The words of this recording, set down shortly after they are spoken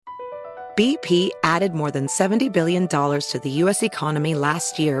BP added more than $70 billion to the U.S. economy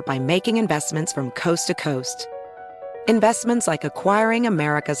last year by making investments from coast to coast. Investments like acquiring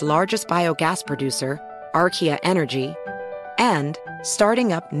America's largest biogas producer, Archaea Energy, and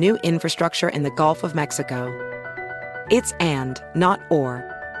starting up new infrastructure in the Gulf of Mexico. It's and, not or.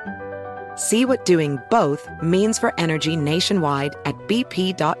 See what doing both means for energy nationwide at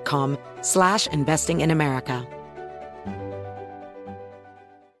bp.com/investing in America.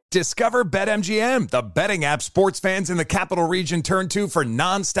 Discover BetMGM, the betting app sports fans in the capital region turn to for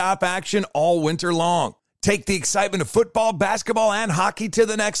nonstop action all winter long. Take the excitement of football, basketball, and hockey to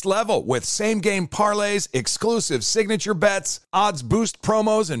the next level with same-game parlays, exclusive signature bets, odds boost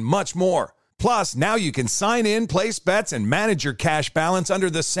promos, and much more. Plus, now you can sign in, place bets, and manage your cash balance under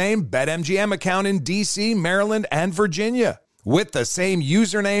the same BetMGM account in D.C., Maryland, and Virginia. With the same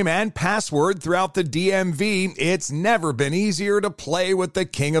username and password throughout the DMV, it's never been easier to play with the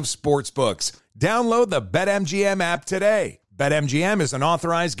king of sportsbooks. Download the BetMGM app today. BetMGM is an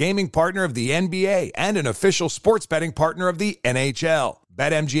authorized gaming partner of the NBA and an official sports betting partner of the NHL.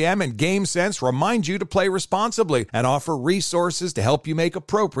 BetMGM and GameSense remind you to play responsibly and offer resources to help you make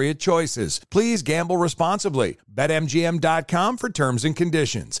appropriate choices. Please gamble responsibly. BetMGM.com for terms and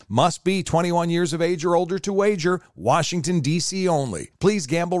conditions. Must be 21 years of age or older to wager. Washington, D.C. only. Please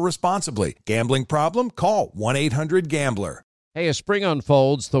gamble responsibly. Gambling problem? Call 1-800-GAMBLER. Hey, as spring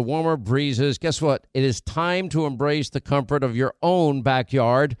unfolds, the warmer breezes, guess what? It is time to embrace the comfort of your own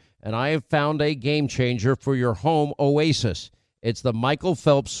backyard, and I have found a game changer for your home oasis. It's the Michael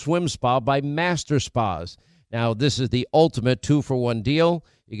Phelps Swim Spa by Master Spas. Now, this is the ultimate 2-for-1 deal.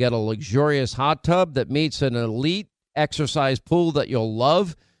 You get a luxurious hot tub that meets an elite exercise pool that you'll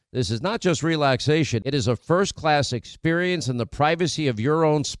love. This is not just relaxation. It is a first-class experience in the privacy of your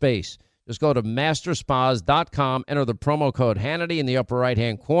own space. Just go to masterspas.com, enter the promo code Hannity in the upper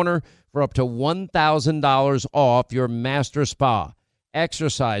right-hand corner for up to $1,000 off your Master Spa.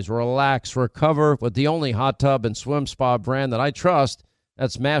 Exercise, relax, recover with the only hot tub and swim spa brand that I trust.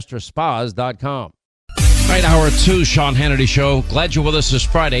 That's masterspas.com. All right, hour 2, Sean Hannity Show. Glad you're with us this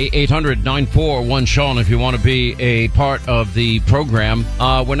Friday, 800-941-SEAN if you want to be a part of the program.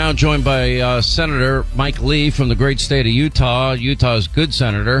 We're now joined by Senator Mike Lee from the great state of Utah. Utah's good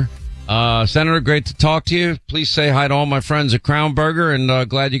senator. Senator, great to talk to you. Please say hi to all my friends at Crown Burger, and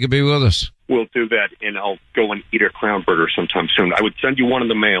glad you could be with us. We'll do that, and I'll go and eat a Crown Burger sometime soon. I would send you one in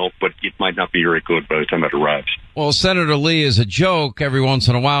the mail, but it might not be very good by the time it arrives. Well, Senator Lee is a joke every once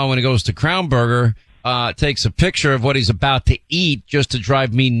in a while when he goes to Crown Burger, takes a picture of what he's about to eat just to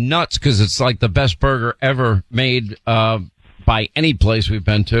drive me nuts because it's like the best burger ever made by any place we've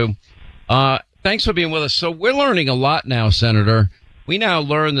been to. Thanks for being with us. So we're learning a lot now, Senator. We now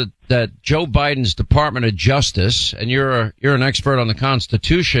learn that Joe Biden's Department of Justice, and you're an expert on the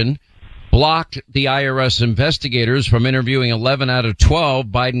Constitution, blocked the IRS investigators from interviewing 11 out of 12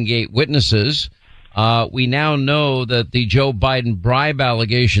 Bidengate witnesses. We now know that the Joe Biden bribe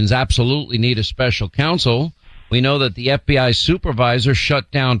allegations absolutely need a special counsel. We know that the FBI supervisor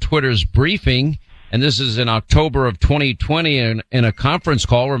shut down Twitter's briefing, and this is in October of 2020 in a conference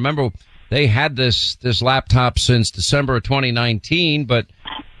call. Remember, they had this laptop since December of 2019, but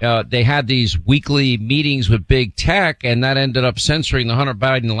they had these weekly meetings with big tech, and that ended up censoring the Hunter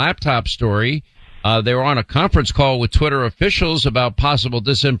Biden laptop story. They were on a conference call with Twitter officials about possible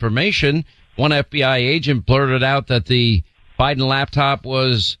disinformation. One FBI agent blurted out that the Biden laptop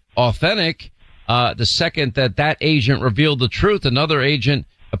was authentic. The second that agent revealed the truth, another agent,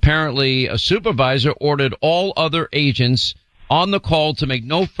 apparently a supervisor, ordered all other agents on the call to make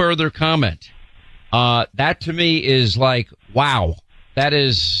no further comment. That to me is like, wow. That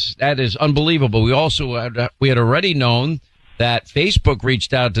is unbelievable. We had already known that Facebook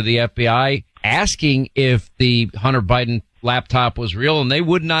reached out to the FBI asking if the Hunter Biden laptop was real, and they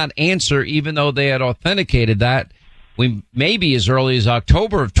would not answer, even though they had authenticated that. We maybe as early as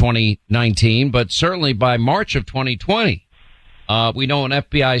October of 2019, but certainly by March of 2020. We know an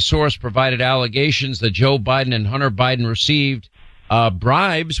FBI source provided allegations that Joe Biden and Hunter Biden received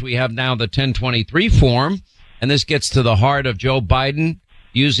bribes. We have now the 1023 form. And this gets to the heart of Joe Biden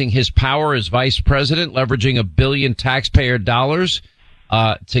using his power as vice president, leveraging $1 billion taxpayer dollars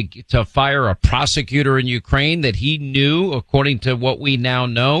to fire a prosecutor in Ukraine that he knew, according to what we now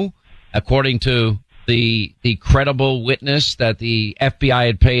know, according to the credible witness that the FBI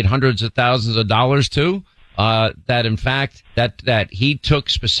had paid hundreds of thousands of dollars to, that in fact that he took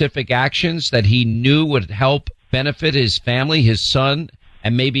specific actions that he knew would help benefit his family, his son,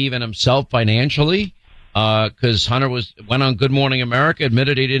 and maybe even himself financially. Because Hunter went on Good Morning America,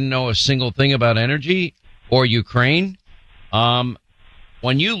 admitted he didn't know a single thing about energy or Ukraine.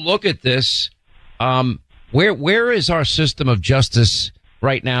 When you look at this, where is our system of justice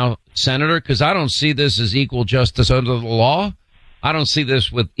right now, Senator? Because I don't see this as equal justice under the law. I don't see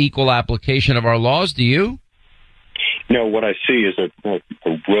this with equal application of our laws. Do you? No, what I see is a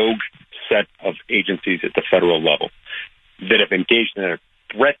rogue set of agencies at the federal level that have engaged in a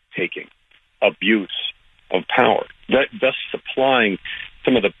breathtaking abuse of power, thus supplying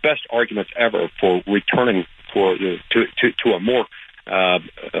some of the best arguments ever for returning to a more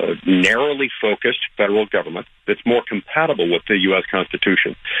narrowly focused federal government that's more compatible with the U.S.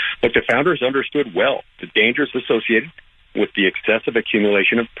 Constitution. But the founders understood well the dangers associated with the excessive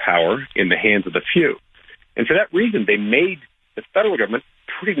accumulation of power in the hands of the few. And for that reason, they made the federal government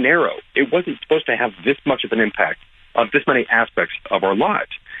pretty narrow. It wasn't supposed to have this much of an impact on this many aspects of our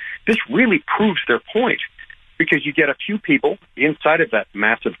lives. This really proves their point, because you get a few people inside of that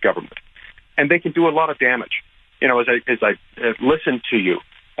massive government, and they can do a lot of damage. You know, as I listen to you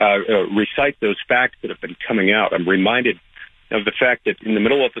recite those facts that have been coming out, I'm reminded of the fact that in the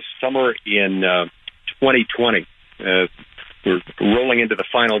middle of the summer in 2020, we're rolling into the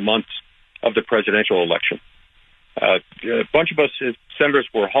final months of the presidential election. A bunch of us as senators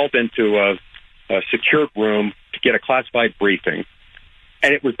were hauled into a secured room to get a classified briefing.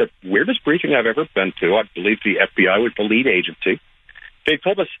 And it was the weirdest briefing I've ever been to. I believe the FBI was the lead agency. They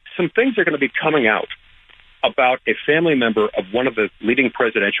told us some things are going to be coming out about a family member of one of the leading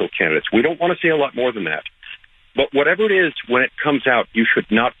presidential candidates. We don't want to say a lot more than that. But whatever it is, when it comes out, you should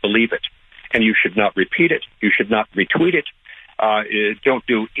not believe it. And you should not repeat it. You should not retweet it. Don't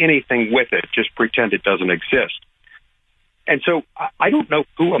do anything with it. Just pretend it doesn't exist. And so I don't know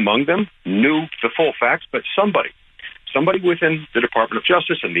who among them knew the full facts, but somebody within the Department of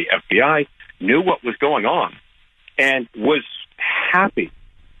Justice and the FBI knew what was going on and was happy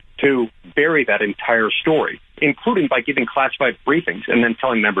to bury that entire story, including by giving classified briefings and then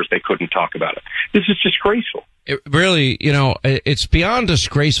telling members they couldn't talk about it. This is disgraceful. It really, it's beyond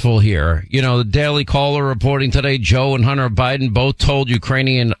disgraceful here. You know, the Daily Caller reporting today, Joe and Hunter Biden both told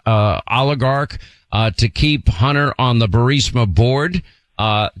Ukrainian oligarch to keep Hunter on the Burisma board.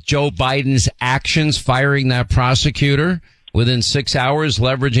 Joe Biden's actions, firing that prosecutor within 6 hours,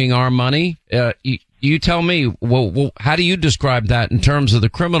 leveraging our money. You tell me, well, how do you describe that in terms of the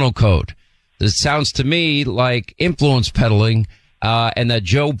criminal code? It sounds to me like influence peddling, and that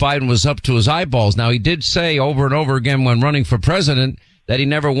Joe Biden was up to his eyeballs. Now, he did say over and over again when running for president that he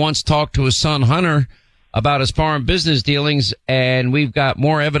never once talked to his son Hunter about his foreign business dealings, and we've got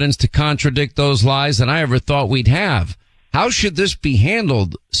more evidence to contradict those lies than I ever thought we'd have. How should this be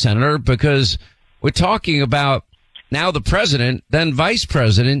handled, Senator? Because we're talking about now the president, then vice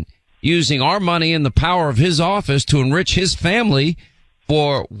president, using our money and the power of his office to enrich his family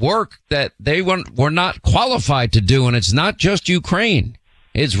for work that they were not qualified to do. And it's not just Ukraine.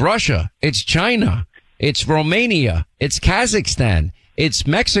 It's Russia. It's China. It's Romania. It's Kazakhstan. It's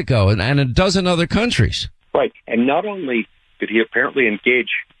Mexico and a dozen other countries. Right. And not only did he apparently engage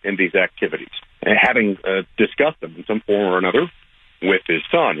in these activities, having discussed them in some form or another with his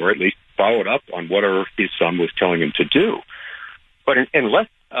son, or at least followed up on whatever his son was telling him to do. But unless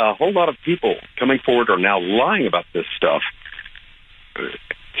a whole lot of people coming forward are now lying about this stuff,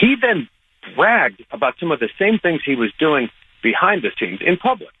 he then bragged about some of the same things he was doing behind the scenes in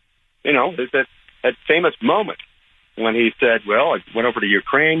public. You know, there's that famous moment when he said, well, I went over to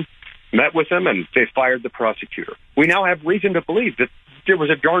Ukraine, met with them, and they fired the prosecutor. We now have reason to believe that there was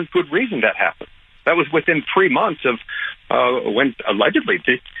a darn good reason that happened. That was within 3 months of when allegedly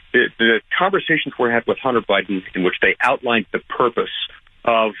the conversations were had with Hunter Biden, in which they outlined the purpose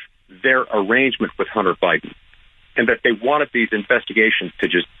of their arrangement with Hunter Biden, and that they wanted these investigations to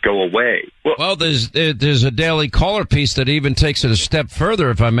just go away. Well, there's a Daily Caller piece that even takes it a step further,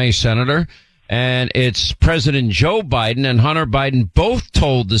 if I may, Senator. And it's President Joe Biden and Hunter Biden both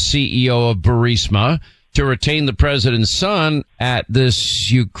told the CEO of Burisma to retain the president's son at this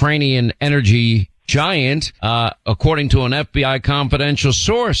Ukrainian energy giant, according to an FBI confidential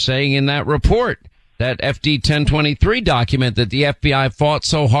source saying in that report, that FD 1023 document that the FBI fought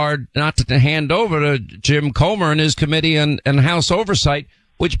so hard not to hand over to Jim Comer and his committee and House Oversight,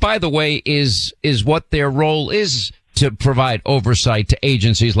 which, by the way, is what their role is, to provide oversight to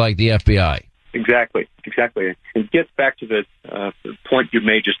agencies like the FBI. Exactly. It gets back to the point you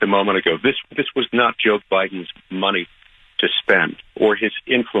made just a moment ago. This was not Joe Biden's money to spend or his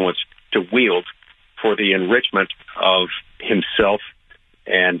influence to wield for the enrichment of himself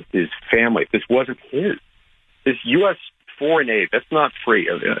and his family. This wasn't his. This U.S. foreign aid, that's not free.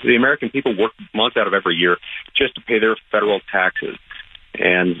 The American people work months out of every year just to pay their federal taxes.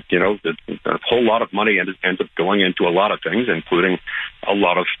 And, a whole lot of money ends up going into a lot of things, including a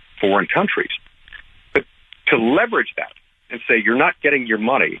lot of foreign countries. But to leverage that and say, you're not getting your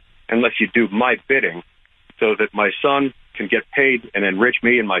money unless you do my bidding so that my son can get paid and enrich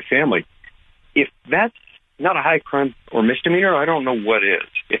me and my family, if that's not a high crime or misdemeanor, I don't know what is.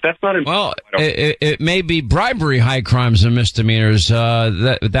 If that's not it may be bribery high crimes and misdemeanors.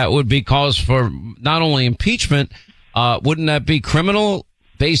 That would be cause for not only impeachment. Wouldn't that be criminal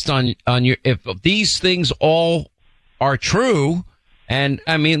based on your, if these things all are true? And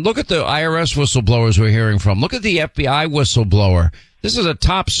I mean, look at the IRS whistleblowers we're hearing from. Look at the FBI whistleblower. This is a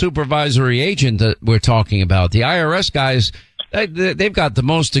top supervisory agent that we're talking about. The IRS guys, they've got the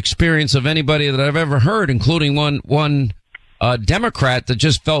most experience of anybody that I've ever heard, including one Democrat that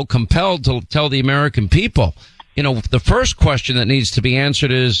just felt compelled to tell the American people. The first question that needs to be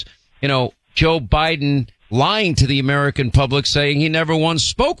answered is, Joe Biden lying to the American public, saying he never once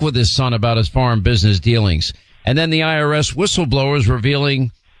spoke with his son about his foreign business dealings. And then the IRS whistleblowers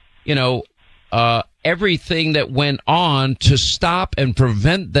revealing, everything that went on to stop and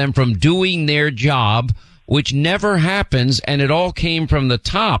prevent them from doing their job, which never happens, and it all came from the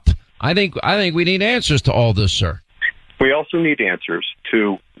top. I think we need answers to all this, sir. We also need answers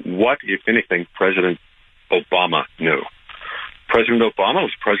to what, if anything, President Obama knew. President Obama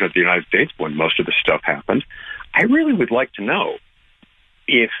was president of the United States when most of this stuff happened. I really would like to know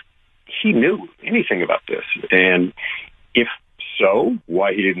if he knew anything about this, and if so,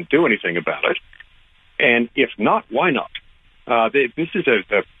 why he didn't do anything about it, and if not, why not? This is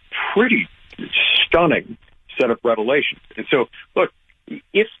a pretty stunning set of revelations. And so, look,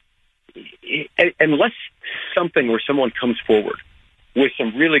 unless something or someone comes forward with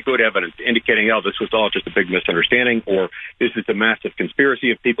some really good evidence indicating, this was all just a big misunderstanding, or this is a massive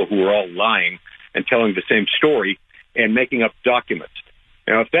conspiracy of people who are all lying and telling the same story and making up documents.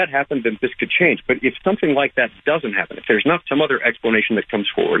 Now, if that happened, then this could change. But if something like that doesn't happen, if there's not some other explanation that comes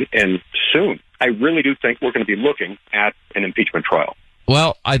forward, and soon, I really do think we're going to be looking at an impeachment trial.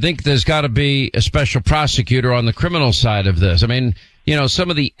 Well, I think there's got to be a special prosecutor on the criminal side of this. I mean, some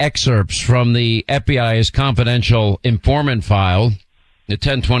of the excerpts from the FBI's confidential informant file, the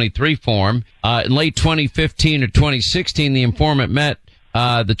 1023 form, in late 2015 or 2016, the informant met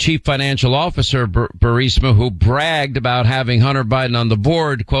the chief financial officer, Burisma, who bragged about having Hunter Biden on the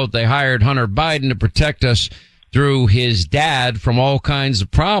board. Quote, they hired Hunter Biden to protect us through his dad from all kinds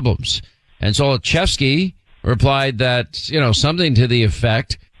of problems. And Zolochevsky replied that, something to the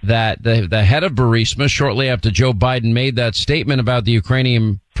effect that the head of Burisma, shortly after Joe Biden made that statement about the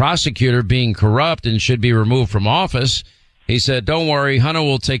Ukrainian prosecutor being corrupt and should be removed from office, he said, don't worry, Hunter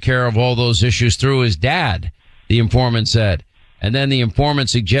will take care of all those issues through his dad, the informant said. And then the informant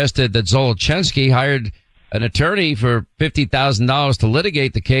suggested that Zolochevsky hired an attorney for $50,000 to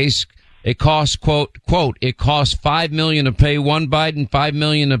litigate the case. It costs, quote, it costs $5 million to pay one Biden, $5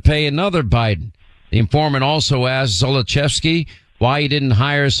 million to pay another Biden. The informant also asked Zolochevsky why he didn't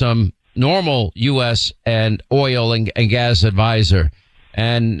hire some normal U.S. and oil and gas advisor.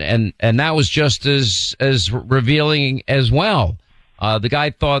 And that was just as revealing as well. The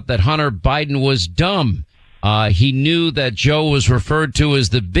guy thought that Hunter Biden was dumb. He knew that Joe was referred to as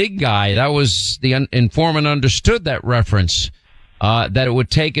the big guy. That was the informant understood that reference, that it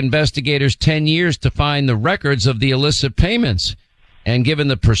would take investigators 10 years to find the records of the illicit payments. And given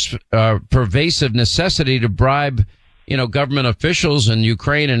the pervasive necessity to bribe, government officials in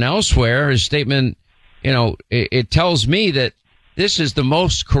Ukraine and elsewhere, his statement, it tells me that this is the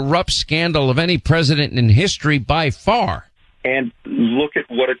most corrupt scandal of any president in history by far. And look at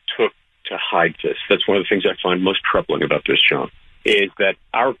what it took to hide this. That's one of the things I find most troubling about this, John, is that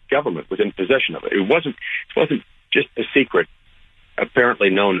our government was in possession of it. It wasn't just a secret apparently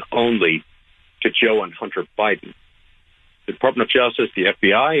known only to Joe and Hunter Biden. The Department of Justice, the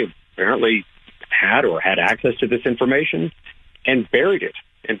FBI, apparently had access to this information and buried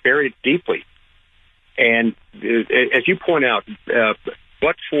it deeply. And as you point out,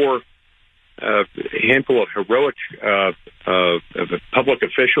 but for a handful of heroic public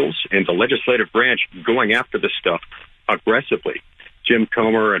officials in the legislative branch going after this stuff aggressively, Jim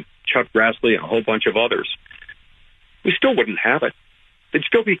Comer and Chuck Grassley and a whole bunch of others, we still wouldn't have it. They'd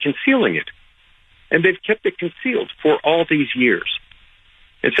still be concealing it. And they've kept it concealed for all these years.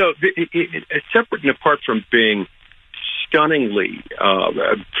 And so it's separate and apart from being stunningly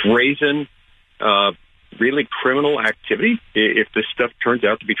brazen, really criminal activity, if this stuff turns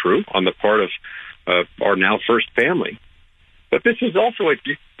out to be true on the part of our now first family. But this is also a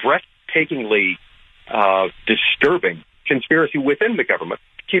breathtakingly disturbing conspiracy within the government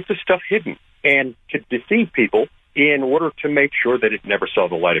to keep this stuff hidden and to deceive people in order to make sure that it never saw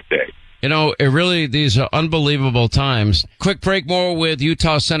the light of day. You know, these are unbelievable times. Quick break, more with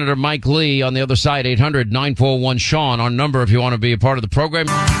Utah Senator Mike Lee on the other side, 800-941-SEAN, our number if you want to be a part of the program.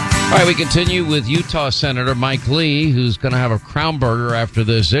 All right, we continue with Utah Senator Mike Lee, who's going to have a Crown Burger after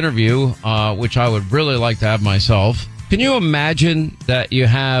this interview, which I would really like to have myself. Can you imagine that you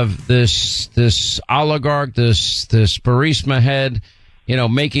have this oligarch, this Burisma head,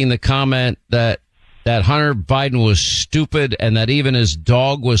 making the comment that Hunter Biden was stupid and that even his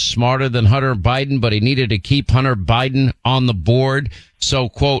dog was smarter than Hunter Biden, but he needed to keep Hunter Biden on the board. So,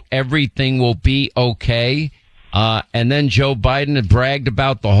 quote, everything will be okay. And then Joe Biden had bragged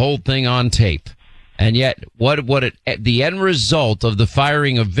about the whole thing on tape. And yet the end result of the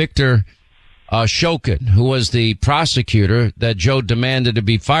firing of Victor Shokin, who was the prosecutor that Joe demanded to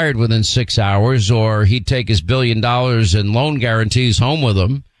be fired within 6 hours or he'd take his $1 billion in loan guarantees home with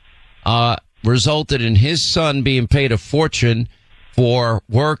him, resulted in his son being paid a fortune for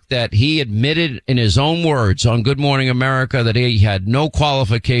work that he admitted in his own words on Good Morning America that he had no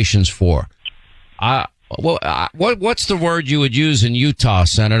qualifications for. What's the word you would use in Utah,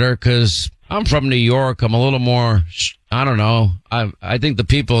 Senator? Because I'm from New York. I'm a little more, I don't know. I think the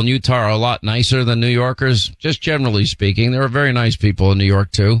people in Utah are a lot nicer than New Yorkers, just generally speaking. There are very nice people in New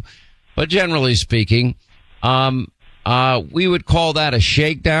York, too. But generally speaking, we would call that a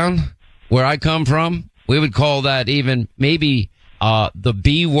shakedown. Where I come from, we would call that even maybe the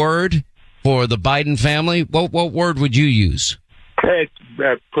B word for the Biden family. What word would you use? It's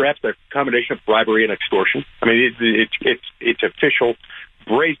perhaps a combination of bribery and extortion. I mean, it's official,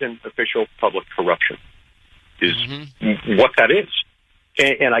 brazen official public corruption is what that is.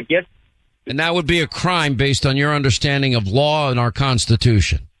 And I guess... And that would be a crime based on your understanding of law and our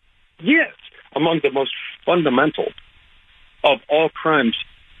Constitution. Yes, among the most fundamental of all crimes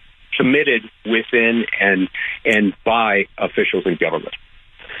committed within and by officials in government.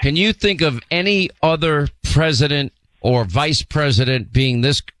 Can you think of any other president or vice president being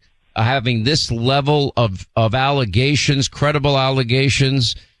having this level of allegations, credible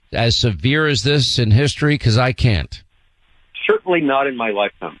allegations, as severe as this in history? Because I can't. Certainly not in my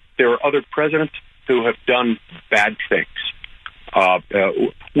lifetime. There are other presidents who have done bad things.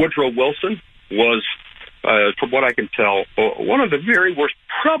 Woodrow Wilson was, from what I can tell, one of the very worst,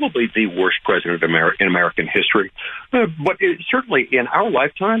 probably the worst president in American history. But certainly in our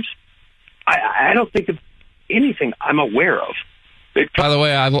lifetimes, I don't think of anything I'm aware of. By the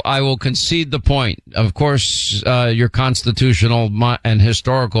way, I will concede the point. Of course, your constitutional and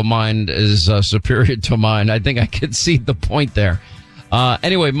historical mind is superior to mine. I think I concede the point there.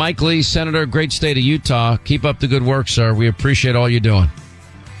 Anyway, Mike Lee, Senator, great state of Utah. Keep up the good work, sir. We appreciate all you're doing.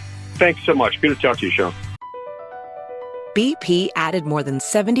 Thanks so much. Good to talk to you, Sean. BP added more than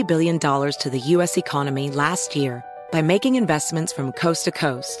 $70 billion to the U.S. economy last year by making investments from coast to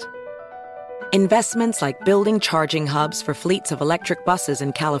coast. Investments like building charging hubs for fleets of electric buses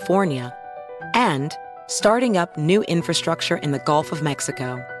in California and starting up new infrastructure in the Gulf of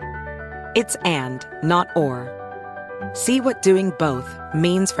Mexico. It's and, not or. See what doing both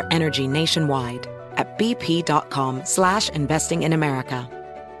means for energy nationwide at bp.com/investing in America.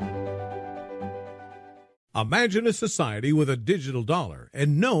 Imagine a society with a digital dollar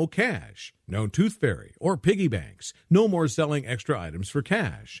and no cash. No tooth fairy or piggy banks. No more selling extra items for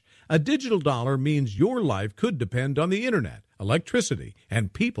cash. A digital dollar means your life could depend on the internet, electricity,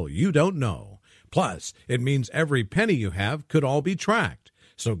 and people you don't know. Plus, it means every penny you have could all be tracked.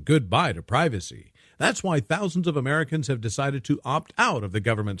 So goodbye to privacy. That's why thousands of Americans have decided to opt out of the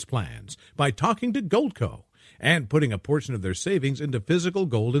government's plans by talking to Goldco and putting a portion of their savings into physical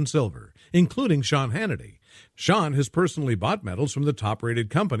gold and silver, including Sean Hannity. Sean has personally bought metals from the top-rated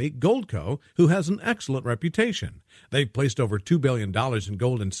company, Goldco, who has an excellent reputation. They've placed over $2 billion in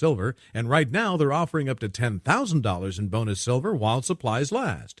gold and silver, and right now they're offering up to $10,000 in bonus silver while supplies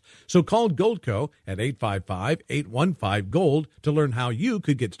last. So call Goldco at 855-815-GOLD to learn how you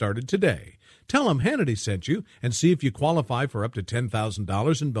could get started today. Tell them Hannity sent you and see if you qualify for up to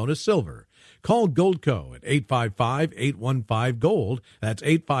 $10,000 in bonus silver. Call Goldco at 855-815-GOLD. That's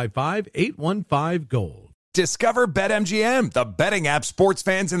 855-815-GOLD. Discover BetMGM, the betting app sports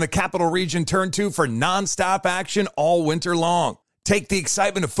fans in the capital region turn to for nonstop action all winter long. Take the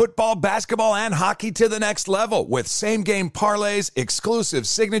excitement of football, basketball, and hockey to the next level with same-game parlays, exclusive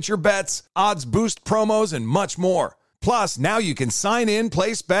signature bets, odds boost promos, and much more. Plus, now you can sign in,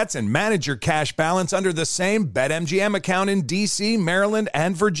 place bets, and manage your cash balance under the same BetMGM account in D.C., Maryland,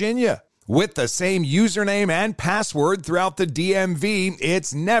 and Virginia. With the same username and password throughout the DMV,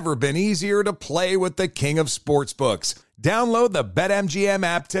 it's never been easier to play with the king of sportsbooks. Download the BetMGM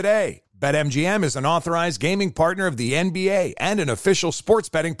app today. BetMGM is an authorized gaming partner of the NBA and an official sports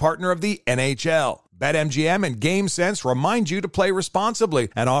betting partner of the NHL. BetMGM and GameSense remind you to play responsibly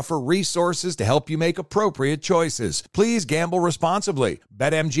and offer resources to help you make appropriate choices. Please gamble responsibly.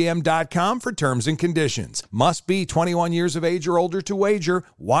 BetMGM.com for terms and conditions. Must be 21 years of age or older to wager.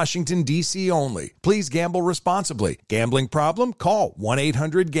 Washington, D.C. only. Please gamble responsibly. Gambling problem? Call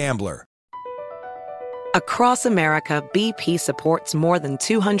 1-800-GAMBLER. Across America, BP supports more than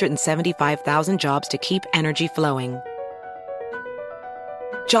 275,000 jobs to keep energy flowing.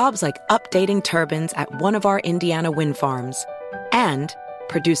 Jobs like updating turbines at one of our Indiana wind farms and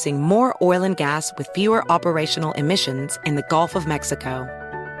producing more oil and gas with fewer operational emissions in the Gulf of Mexico.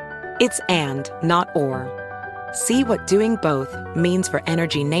 It's and, not or. See what doing both means for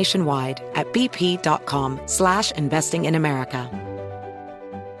energy nationwide at bp.com/investing in America.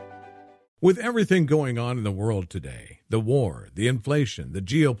 With everything going on in the world today, the war, the inflation, the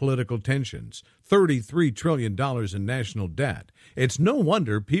geopolitical tensions, $33 trillion in national debt, it's no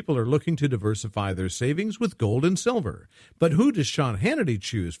wonder people are looking to diversify their savings with gold and silver. But who does Sean Hannity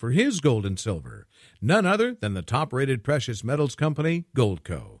choose for his gold and silver? None other than the top-rated precious metals company,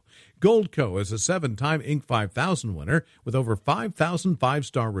 Goldco. Goldco is a 7-time Inc. 5000 winner with over 5,000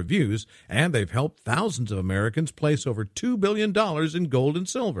 five-star reviews, and they've helped thousands of Americans place over $2 billion in gold and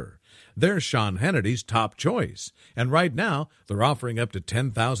silver. They're Sean Hannity's top choice. And right now, they're offering up to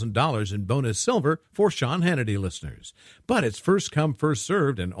 $10,000 in bonus silver for Sean Hannity listeners. But it's first come, first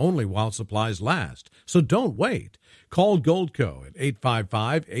served, and only while supplies last. So don't wait. Call Goldco at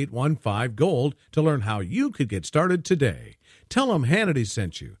 855-815-GOLD to learn how you could get started today. Tell them Hannity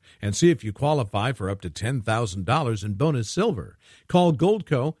sent you and see if you qualify for up to $10,000 in bonus silver. Call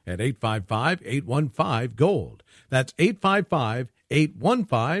Goldco at 855-815-GOLD. That's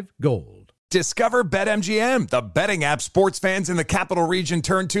 855-815-GOLD. Discover BetMGM, the betting app sports fans in the capital region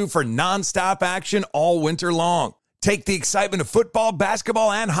turn to for nonstop action all winter long. Take the excitement of football, basketball,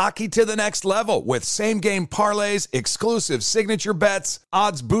 and hockey to the next level with same-game parlays, exclusive signature bets,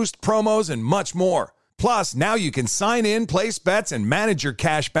 odds boost promos, and much more. Plus, now you can sign in, place bets, and manage your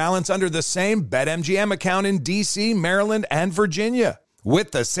cash balance under the same BetMGM account in D.C., Maryland, and Virginia.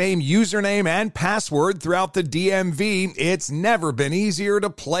 With the same username and password throughout the DMV, it's never been easier to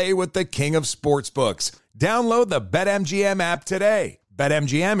play with the king of sportsbooks. Download the BetMGM app today.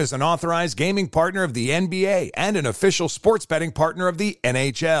 BetMGM is an authorized gaming partner of the NBA and an official sports betting partner of the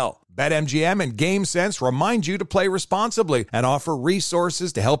NHL. BetMGM and GameSense remind you to play responsibly and offer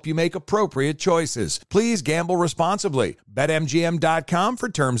resources to help you make appropriate choices. Please gamble responsibly. BetMGM.com for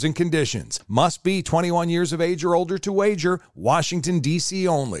terms and conditions. Must be 21 years of age or older to wager. Washington, D.C.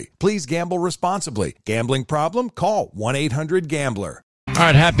 only. Please gamble responsibly. Gambling problem? Call 1-800-GAMBLER. All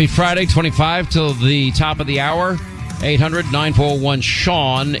right, happy Friday, 25 till the top of the hour.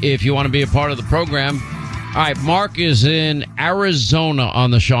 800-941-SEAN if you want to be a part of the program. All right, Mark is in Arizona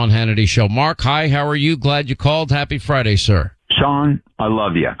on the Sean Hannity Show. Mark, hi, how are you? Glad you called. Happy Friday, sir. Sean, I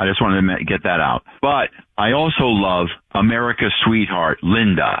love you. I just wanted to get that out. But I also love America's sweetheart,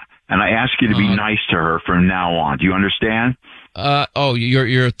 Linda, and I ask you to be nice to her from now on. Do you understand?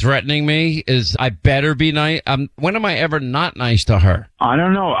 You're threatening me? I better be nice? When am I ever not nice to her? I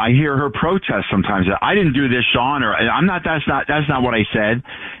don't know. I hear her protest sometimes. I didn't do this, Sean, or I'm not. That's not what I said.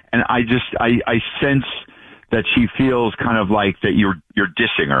 And I sense that she feels kind of like that you're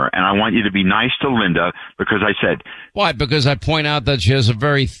dissing her, and I want you to be nice to Linda because I said... Why? Because I point out that she has a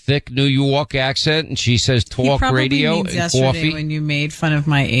very thick New York accent, and she says talk radio and yesterday coffee. When you made fun of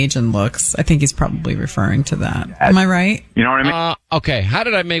my age and looks, I think he's probably referring to that. Am I right? You know what I mean? Okay.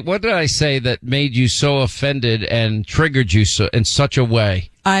 What did I say that made you so offended and triggered you in such a way?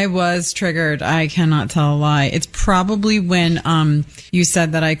 I was triggered. I cannot tell a lie. It's probably when you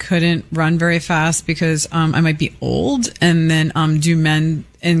said that I couldn't run very fast because I might be old, and then do men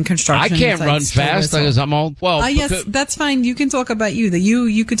in construction. I can't run fast because I'm old. Well, yes, that's fine. You can talk about you.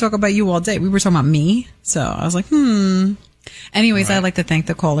 You could talk about you all day. We were talking about me, so I was like, Anyways, right. I'd like to thank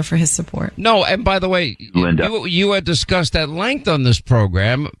the caller for his support. No, and by the way, Linda, you had discussed at length on this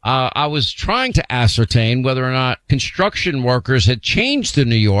program. I was trying to ascertain whether or not construction workers had changed in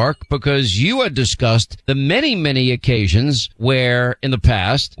New York because you had discussed the many, many occasions where in the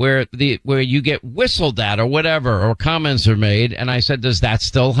past where you get whistled at or whatever or comments are made. And I said, does that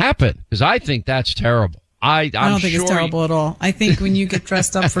still happen? Because I think that's terrible. I don't think it's terrible at all. I think when you get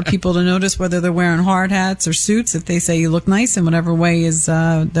dressed up for people to notice whether they're wearing hard hats or suits, if they say you look nice in whatever way is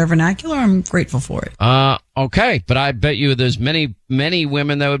their vernacular, I'm grateful for it. Okay, but I bet you there's many, many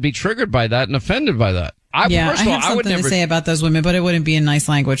women that would be triggered by that and offended by that. I have something to say about those women, but it wouldn't be in nice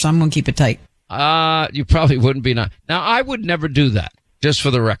language, so I'm going to keep it tight. You probably wouldn't be nice. Now, I would never do that. Just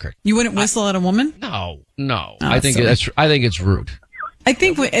for the record. You wouldn't whistle at a woman? No. Oh, I think it's rude. I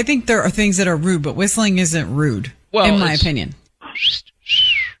think there are things that are rude, but whistling isn't rude. Well, in my opinion.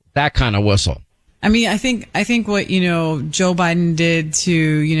 That kind of whistle. I mean, I think what, Joe Biden did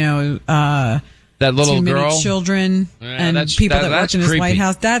to, that little too girl, many children and people that work in his White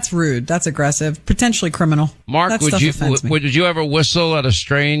House. That's rude. That's aggressive. Potentially criminal. Mark, would you ever whistle at a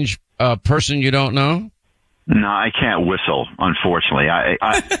strange person you don't know? No, I can't whistle, unfortunately.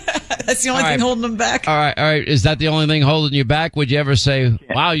 That's the only thing holding them back. All right. Is that the only thing holding you back? Would you ever say,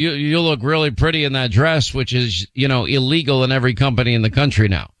 wow, you look really pretty in that dress, which is, illegal in every company in the country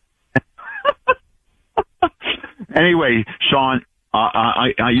now? Anyway, Sean,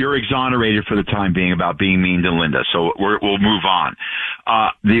 you're exonerated for the time being about being mean to Linda, so we'll move on.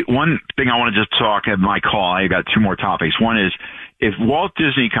 The one thing I want to just talk at my call, I got two more topics. One is, if Walt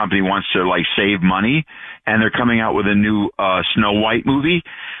Disney Company wants to save money and they're coming out with a new Snow White movie,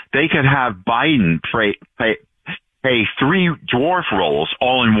 they could have Biden pay 3 dwarf roles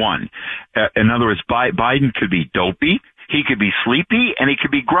all in one. In other words, Biden could be dopey, he could be sleepy, and he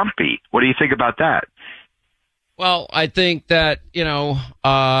could be grumpy. What do you think about that? Well, I think that,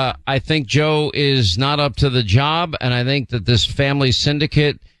 I think Joe is not up to the job, and I think that this family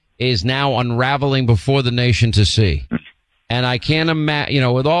syndicate is now unraveling before the nation to see. And I can't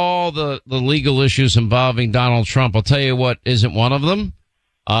imagine, with all the legal issues involving Donald Trump, I'll tell you what isn't one of them.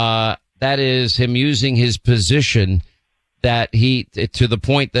 That is him using his position that to the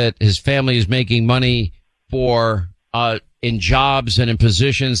point that his family is making money for, in jobs and in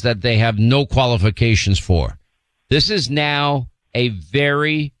positions that they have no qualifications for. This is now a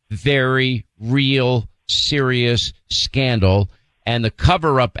very, very real, serious scandal, and the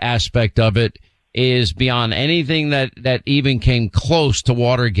cover-up aspect of it is beyond anything that even came close to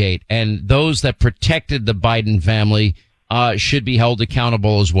Watergate, and those that protected the Biden family should be held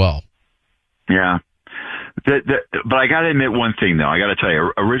accountable as well. Yeah. But I got to admit one thing, though. I got to tell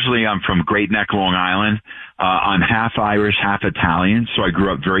you, originally I'm from Great Neck, Long Island. I'm half Irish, half Italian, so I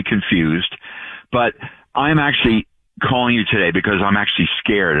grew up very confused. But I'm actually calling you today because I'm actually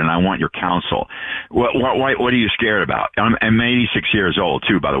scared and I want your counsel. What are you scared about? I'm 86 years old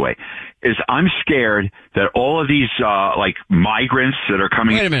too, by the way. I'm scared that all of these, migrants that are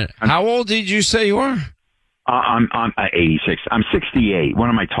coming. Wait a minute. How old did you say you are? I'm 86. I'm 68. What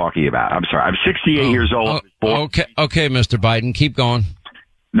am I talking about? I'm sorry. I'm 68 years old. Okay, Mr. Biden, keep going.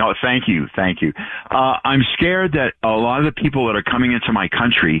 No, thank you. I'm scared that a lot of the people that are coming into my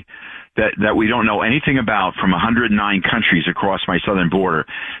country that we don't know anything about from 109 countries across my southern border,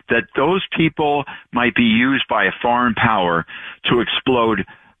 that those people might be used by a foreign power to explode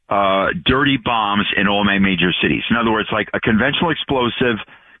dirty bombs in all my major cities. In other words, like a conventional explosive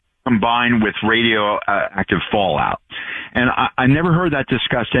combined with radioactive fallout. And I never heard that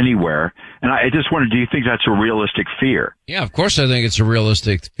discussed anywhere. And I just wondered, do you think that's a realistic fear? Yeah, of course I think it's a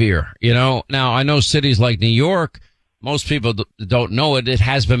realistic fear. Now I know cities like New York, most people don't know it. It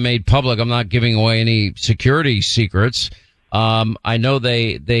has been made public. I'm not giving away any security secrets. I know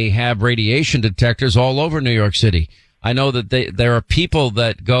they have radiation detectors all over New York City. I know that there are people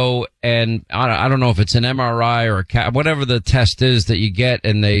that go and I don't know if it's an MRI or whatever the test is that you get,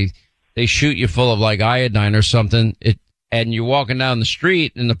 and they shoot you full of iodine or something. And you're walking down the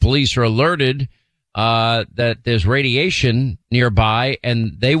street and the police are alerted that there's radiation nearby,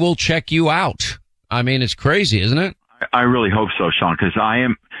 and they will check you out. I mean, it's crazy, isn't it? I really hope so, Sean, because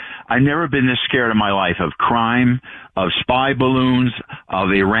I've never been this scared in my life of crime, of spy balloons,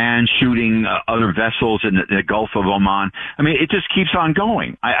 of Iran shooting other vessels in the Gulf of Oman. I mean, it just keeps on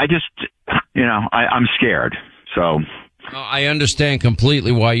going. I'm scared. So I understand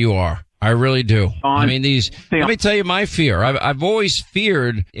completely why you are. I really do. I mean, let me tell you my fear. I've always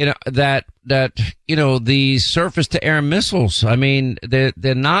feared, that these surface to air missiles, I mean,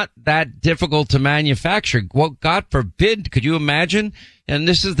 they're not that difficult to manufacture. Well, God forbid, could you imagine? And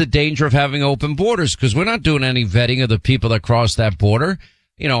this is the danger of having open borders, because we're not doing any vetting of the people that cross that border.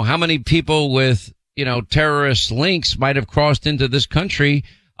 How many people with, terrorist links might have crossed into this country?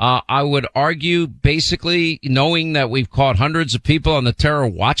 I would argue, basically, knowing that we've caught hundreds of people on the terror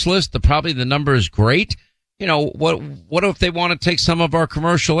watch list, probably the number is great. What if they want to take some of our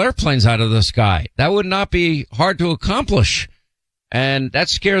commercial airplanes out of the sky? That would not be hard to accomplish. And that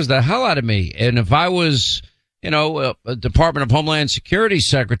scares the hell out of me. And if I was, a Department of Homeland Security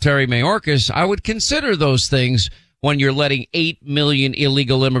Secretary Mayorkas, I would consider those things when you're letting 8 million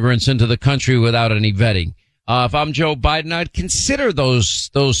illegal immigrants into the country without any vetting. If I'm Joe Biden, I'd consider those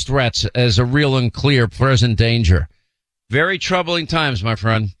threats as a real and clear present danger. Very troubling times, my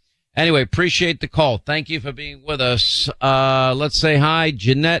friend. Anyway, appreciate the call. Thank you for being with us. Let's say hi.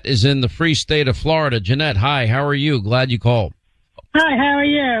 Jeanette is in the free state of Florida. Jeanette, hi. How are you? Glad you called. Hi, how are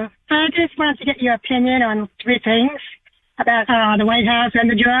you? I just wanted to get your opinion on 3 things about the White House and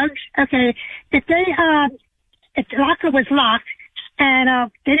the drugs. Okay, if the locker was locked and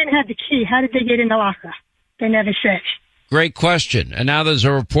they didn't have the key, how did they get in the locker? They never said. Great question. And now there's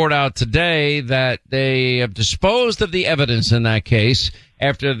a report out today that they have disposed of the evidence in that case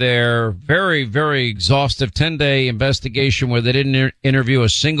after their very, very exhaustive 10-day investigation where they didn't interview a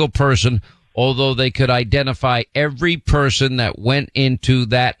single person, although they could identify every person that went into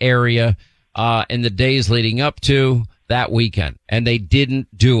that area in the days leading up to that weekend. And they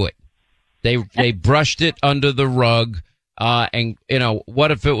didn't do it. They brushed it under the rug. And, you know, what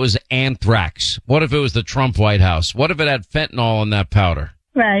if it was anthrax? What if it was the Trump White House? What if it had fentanyl in that powder?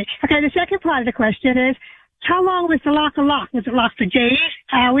 Right. Okay, the second part of the question is, how long was the locker locked? Was it locked for days,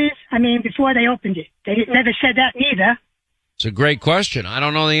 hours? I mean, before they opened it. They never said that neither. It's a great question. I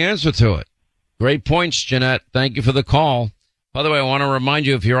don't know the answer to it. Great points, Jeanette. Thank you for the call. By the way, I want to remind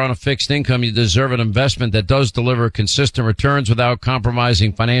you, if you're on a fixed income, you deserve an investment that does deliver consistent returns without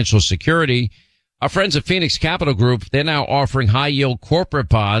compromising financial security. Our friends at Phoenix Capital Group, they're now offering high-yield corporate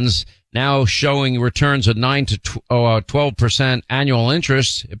bonds, now showing returns of 9 to 12% annual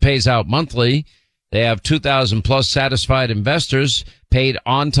interest. It pays out monthly. They have 2,000 plus satisfied investors paid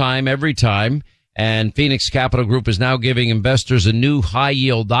on time every time. And Phoenix Capital Group is now giving investors a new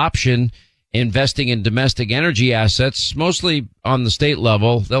high-yield option, investing in domestic energy assets, mostly on the state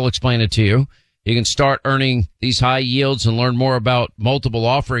level. They'll explain it to you. You can start earning these high yields and learn more about multiple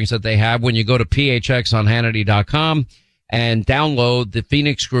offerings that they have when you go to phxonhannity.com and download the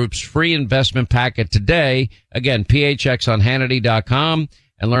Phoenix Group's free investment packet today. Again, phxonhannity.com,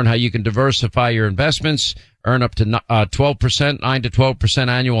 and learn how you can diversify your investments, earn up to 12%, 9 to 12%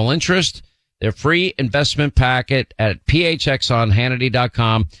 annual interest. Their free investment packet at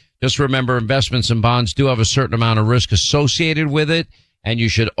phxonhannity.com. Just remember, investments in bonds do have a certain amount of risk associated with it, and you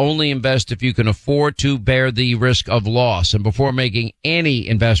should only invest if you can afford to bear the risk of loss. And before making any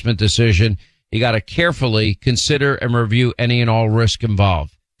investment decision, you got to carefully consider and review any and all risk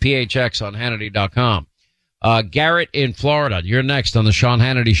involved. phxonhannity.com. Garrett in Florida, you're next on the Sean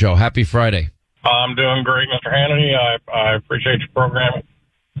Hannity Show. Happy Friday. I'm doing great, Mr. Hannity. I appreciate your program.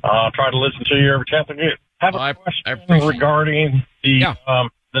 Try to listen to you every chance I get. Have a question regarding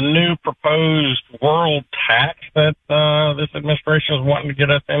the new proposed world tax that this administration is wanting to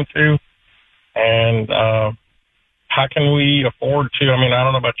get us into, and how can we afford to? I mean, I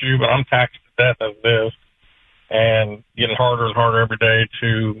don't know about you, but I'm taxed to death as it is, and getting harder and harder every day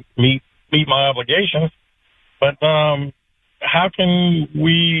to meet my obligations. But how can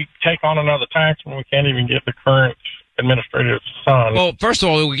we take on another tax when we can't even get the current administrative son? Well, first of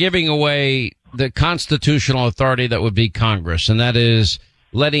all, we're giving away the constitutional authority that would be Congress, and that is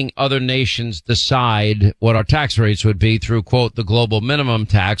letting other nations decide what our tax rates would be through, quote, the global minimum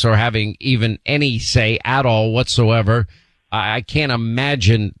tax, or having even any say at all whatsoever. I can't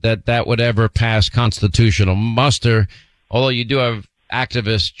imagine that would ever pass constitutional muster, although you do have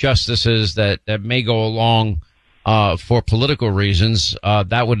activist justices that may go along for political reasons.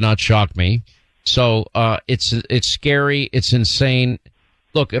 That would not shock me. So it's scary. It's insane.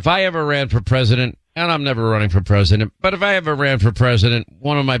 Look, if I ever ran for president, and I'm never running for president, but if I ever ran for president,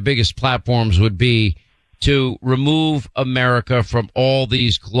 one of my biggest platforms would be to remove America from all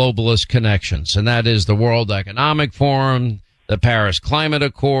these globalist connections. And that is the World Economic Forum, the Paris Climate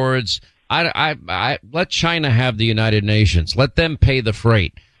Accords. I let China have the United Nations. Let them pay the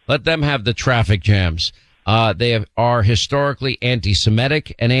freight. Let them have the traffic jams. They are historically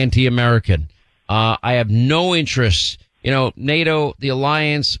anti-Semitic and anti-American. I have no interest. You know, NATO, the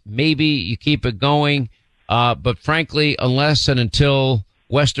alliance, maybe you keep it going. But frankly, unless and until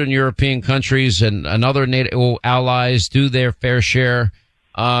Western European countries and other NATO allies do their fair share,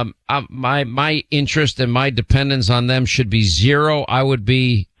 my interest and my dependence on them should be zero.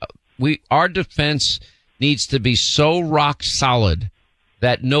 Our defense needs to be so rock solid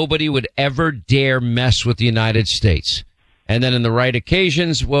that nobody would ever dare mess with the United States. And then in the right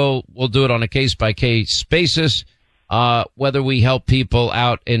occasions, we'll do it on a case by case basis. Whether we help people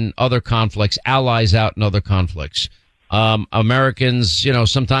out in other conflicts, allies out in other conflicts. Americans, you know,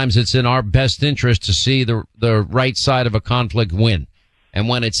 sometimes it's in our best interest to see the right side of a conflict win. And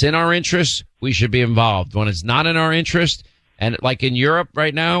when it's in our interest, we should be involved. When it's not in our interest, and like in Europe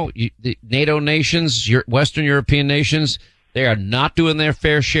right now, the NATO nations, Western European nations, they are not doing their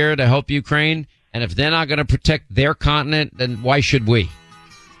fair share to help Ukraine. And if they're not going to protect their continent, then why should we?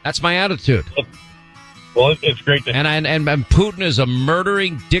 That's my attitude. Well, it's great to. And Putin is a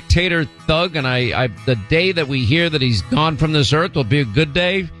murdering dictator thug. And the day that we hear that he's gone from this earth will be a good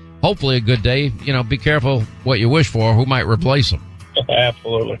day. Hopefully, a good day. Be careful what you wish for. Who might replace him?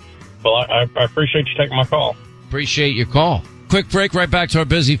 Absolutely. Well, I appreciate you taking my call. Appreciate your call. Quick break, right back to our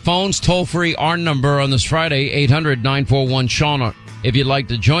busy phones. Toll free, our number on this Friday, 800-941-SEAN. If you'd like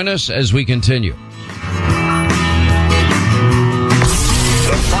to join us as we continue.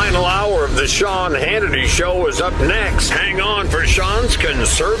 The final hour of the Sean Hannity Show is up next. Hang on for Sean's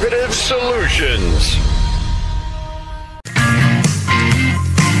Conservative Solutions.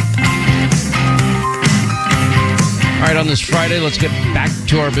 All right, on this Friday, let's get back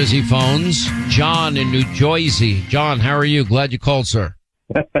to our busy phones. John in New Jersey. John, how are you? Glad you called, sir.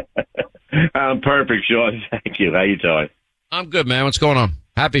 I'm perfect, Sean. Thank you. How you doing? I'm good, man. What's going on?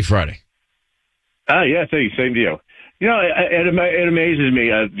 Happy Friday. Yeah, same deal. It amazes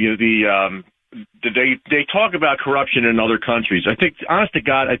me. They talk about corruption in other countries. I think, honest to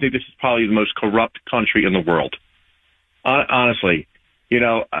God, this is probably the most corrupt country in the world. Honestly,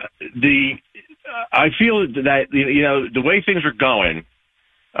 I feel that the way things are going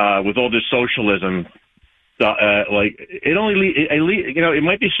with all this socialism, it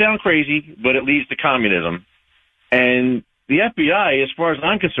might sound crazy, but it leads to communism. And the FBI, as far as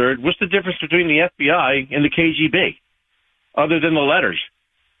I'm concerned, what's the difference between the FBI and the KGB, other than the letters?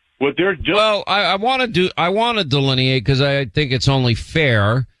 What they're doing. Well, I want to delineate because I think it's only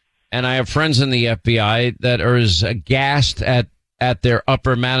fair, and I have friends in the FBI that are as aghast at their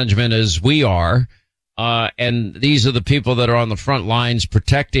upper management as we are. And these are the people that are on the front lines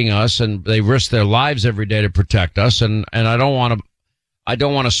protecting us, and they risk their lives every day to protect us. And I don't want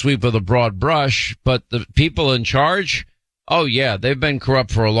to sweep with a broad brush, but the people in charge, oh yeah, they've been corrupt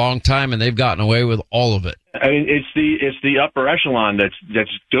for a long time, and they've gotten away with all of it. I mean, it's the upper echelon that's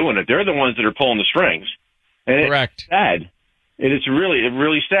doing it. They're the ones that are pulling the strings. And correct. It's sad. And it's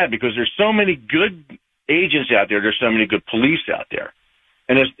really sad because there's so many good agents out there. There's so many good police out there.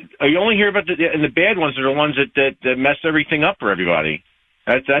 And you only hear about the bad ones are the ones that mess everything up for everybody.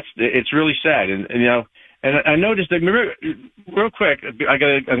 It's really sad. And I noticed that, real quick, I'm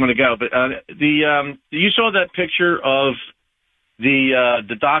going to go, but you saw that picture of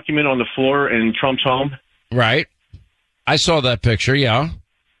the document on the floor in Trump's home? Right. I saw that picture, yeah.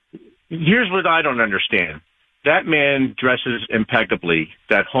 Here's what I don't understand. That man dresses impeccably.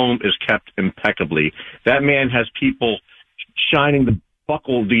 That home is kept impeccably. That man has people shining the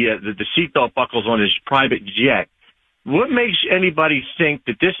seatbelt buckles on his private jet. What makes anybody think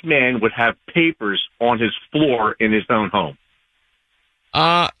that this man would have papers on his floor in his own home?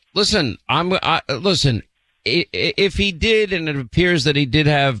 Listen, if he did, and it appears that he did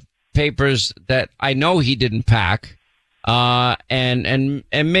have papers that I know he didn't pack, and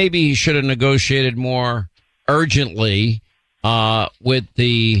maybe he should have negotiated more urgently, with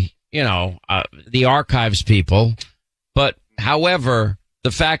the archives people. But however,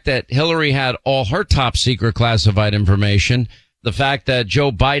 the fact that Hillary had all her top secret classified information, the fact that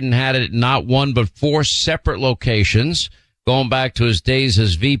Joe Biden had it not one but 4 separate locations, going back to his days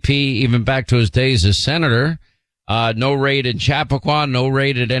as VP, even back to his days as senator, no raid in Chappaqua, no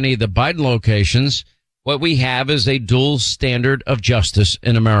raid at any of the Biden locations. What we have is a dual standard of justice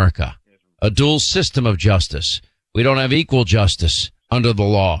in America, a dual system of justice. We don't have equal justice under the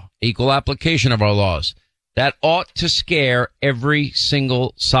law, equal application of our laws. That ought to scare every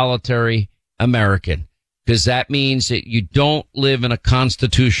single solitary American, because that means that you don't live in a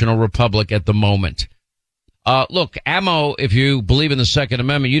constitutional republic at the moment. Look, ammo, if you believe in the Second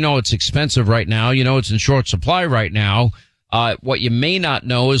Amendment, it's expensive right now. It's in short supply right now. What you may not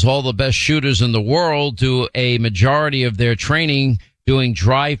know is all the best shooters in the world do a majority of their training doing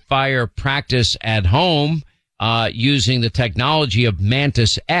dry fire practice at home, using the technology of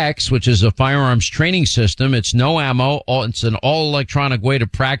Mantis X, which is a firearms training system. It's no ammo. It's an all electronic way to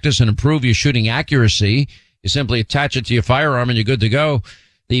practice and improve your shooting accuracy. You simply attach it to your firearm and you're good to go.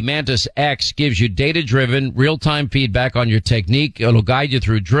 The Mantis X gives you data-driven, real-time feedback on your technique. It'll guide you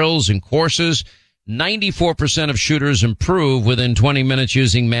through drills and courses. 94% of shooters improve within 20 minutes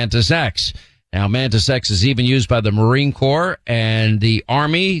using Mantis X. Now, Mantis X is even used by the Marine Corps and the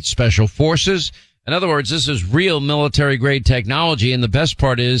Army, Special Forces. In other words, this is real military-grade technology, and the best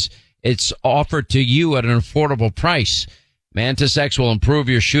part is it's offered to you at an affordable price. Mantis X will improve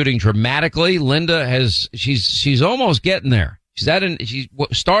your shooting dramatically. Linda she's almost getting there. She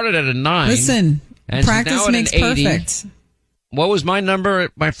started at a 9. Listen, and practice makes perfect. What was my number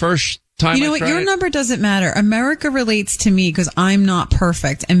at my first time? You know what? Your number doesn't matter. America relates to me because I'm not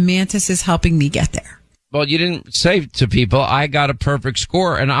perfect, and Mantis is helping me get there. Well, you didn't say to people, I got a perfect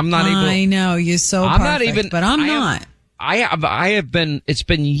score, and I'm not able. I know, you're so I'm perfect, not even, but I'm not. I have been, it's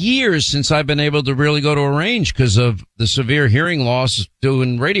been years since I've been able to really go to a range because of the severe hearing loss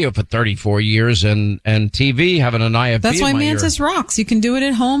doing radio for 34 years and TV, having an IFB. That's why in my Mantis ear. rocks. You can do it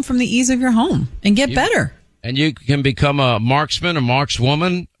at home from the ease of your home and get better. And you can become a marksman, a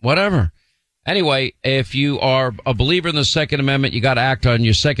markswoman, whatever. Anyway, if you are a believer in the Second Amendment, you got to act on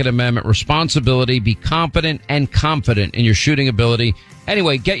your Second Amendment responsibility. Be competent and confident in your shooting ability.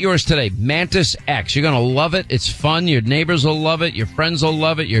 Anyway, get yours today. Mantis X. You're going to love it. It's fun. Your neighbors will love it. Your friends will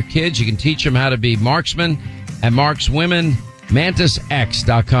love it. Your kids. You can teach them how to be marksmen and markswomen.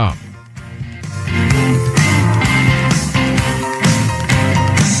 MantisX.com.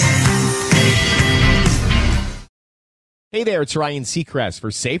 Hey there, it's Ryan Seacrest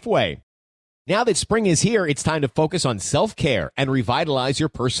for Safeway. Now that spring is here, it's time to focus on self-care and revitalize your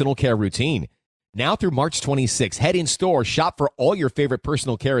personal care routine. Now through March 26, head in store, shop for all your favorite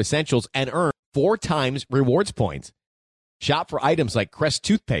personal care essentials, and earn 4 times rewards points. Shop for items like Crest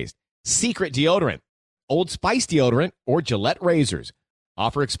toothpaste, Secret deodorant, Old Spice deodorant, or Gillette razors.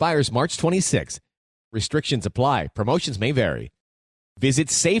 Offer expires March 26. Restrictions apply. Promotions may vary. Visit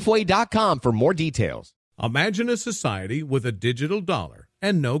Safeway.com for more details. Imagine a society with a digital dollar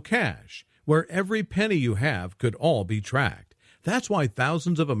and no cash, where every penny you have could all be tracked. That's why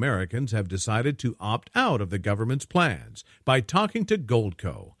thousands of Americans have decided to opt out of the government's plans by talking to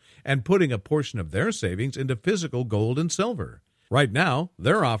Goldco and putting a portion of their savings into physical gold and silver. Right now,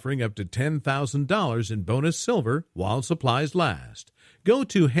 they're offering up to $10,000 in bonus silver while supplies last. Go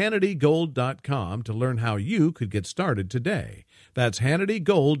to HannityGold.com to learn how you could get started today. That's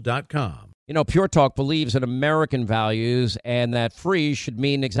HannityGold.com. You know, Pure Talk believes in American values and that free should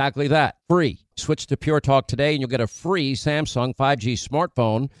mean exactly that, free. Switch to Pure Talk today and you'll get a free Samsung 5G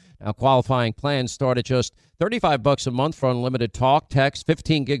smartphone. Now, qualifying plans start at just $35 a month for unlimited talk, text,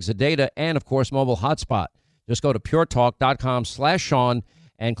 15 gigs of data, and, of course, mobile hotspot. Just go to puretalk.com/Sean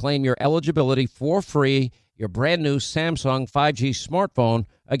and claim your eligibility for free, your brand new Samsung 5G smartphone.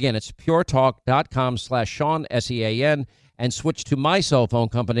 Again, it's puretalk.com/Sean, SEAN, and switch to my cell phone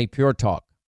company, Pure Talk.